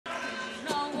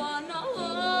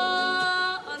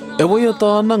E waia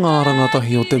tāna ngā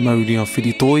rangatahi o te Maurea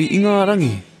Whiritoi i ngā rangi,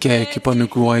 kia e ki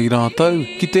panuku ai rātau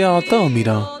ki te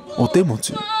ātaamira o te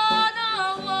motu.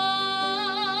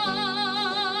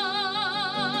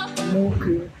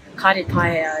 Mōku kare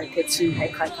taea e te tū hei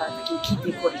kaitātaki ki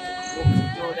te kore tōku mōku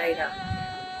nō reira.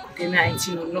 Ko te mea i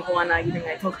tino noho ana i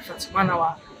runga i tōku whatu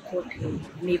manawa, ko te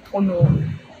me pono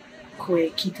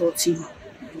koe ki tō tima.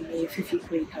 Me whiwhi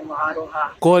koe i taua aroha.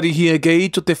 Ko arihia gei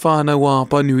to te whānau a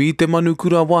Panui te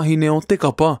manukura wahine o te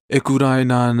kapa, e kurae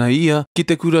nāna ia ki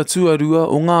te kura tuarua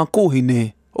o ngā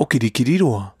kōhine o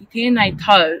Kirikiriroa. I tēnei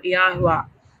tau i āhua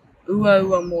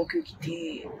ua mōku ki te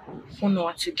hono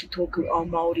atu ki tōku ao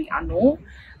mauri anō,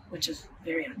 which is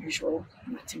very unusual.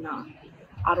 Nā te ngā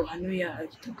aroha nui au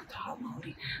ki tōku taha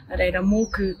mauri. Nā reira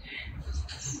mōku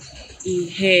i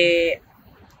he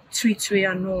tui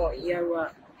anō i aua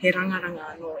he rangaranga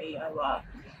anō i aua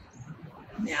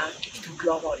mea ki tōku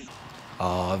ao mauri.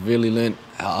 I've really learnt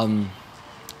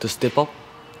to step up,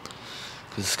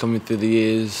 because coming through the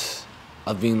years,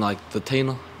 I've been like the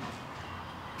tainer,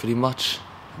 pretty much.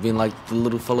 I've been like the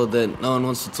little fella that no one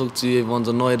wants to talk to, everyone's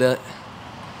annoyed at.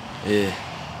 Yeah.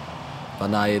 But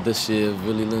now, this year, I've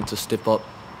really learnt to step up,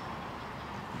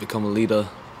 become a leader.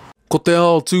 Ko te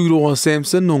ao tūroa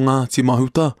Samson o Ngāti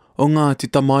Mahuta, o Ngāti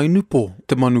Tamainupo,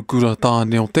 te manukura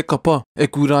tāne o te kapa, e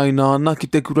kurai nāna ki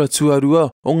te kura tuarua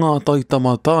o ngā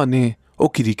taitama tāne o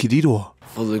Kirikiriroa.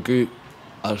 For the group,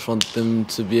 I just want them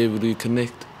to be able to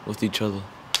connect with each other.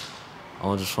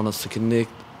 I just want us to connect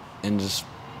and just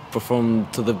perform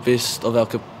to the best of our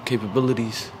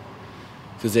capabilities.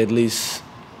 Because at least,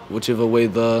 whichever way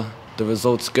the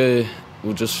results go,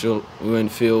 we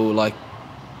won't feel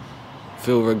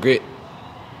regret,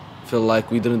 feel like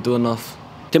we didn't do enough.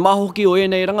 Te mahoki o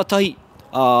ēnei rangatahi,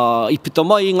 I pita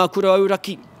mai i ngā kura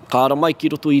auraki, ka ara mai ki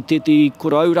roto i tētei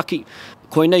kura auraki,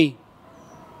 koe nei,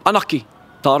 anaki,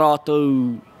 tā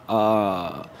rātou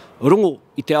rongo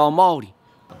i te ao Māori.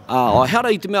 Ai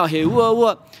hara i te mea he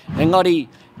ua, engari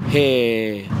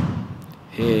he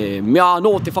mea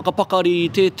anō te whakapakari i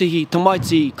tētahi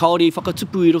tamaiti kaore i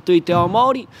whakatupu i roto i te ao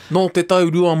Māori. Nō te tau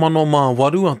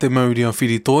 2008 a te Maurea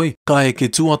Whiritoi, ka eke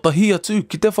tuatahi atu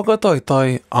ki te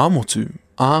whakataetai a motu.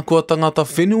 Kua tangata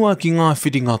whenua ki ngā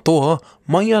whiringa toa,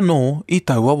 mai anō i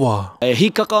taua wā. E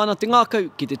hikaka ana te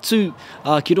ngākau ki te tū,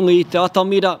 ki runga i te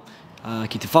atamira,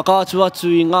 ki te whakaatu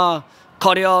atu i ngā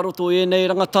kare aroto e nei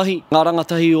rangatahi, ngā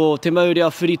rangatahi o te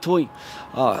Maurea Whiritoi.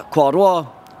 Kua roa,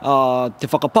 te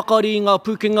whakapakari i ngā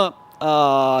pūkenga,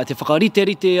 te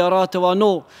whakarite-rite a rātou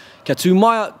anō, kia tū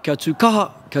maia, kia tū kaha,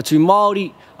 kia tū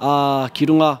Māori, ki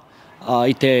runga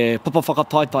i te papa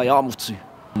whakataetai a motu.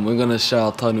 We're going to show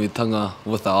our Tainui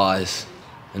with our eyes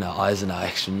and our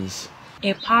actions.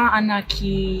 E pā ana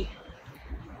ki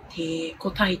te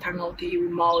kotahitanga o te iwi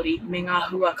Māori me ngā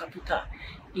hua ka puta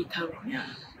i tauranga.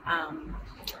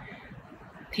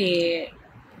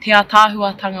 Te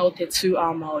atāhuatanga o te tū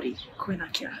a Māori, koe nā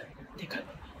kia te kau.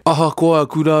 Aha koa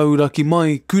kura uraki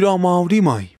mai, kura Māori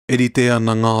mai. Erite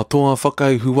ana ngā toa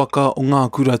whakaihu waka o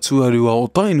ngā kura tuarua o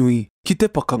Tainui ki te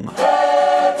pakanga.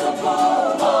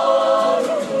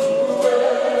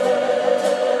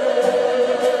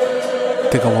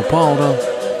 Te kawa paora,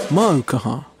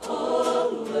 Aukaha.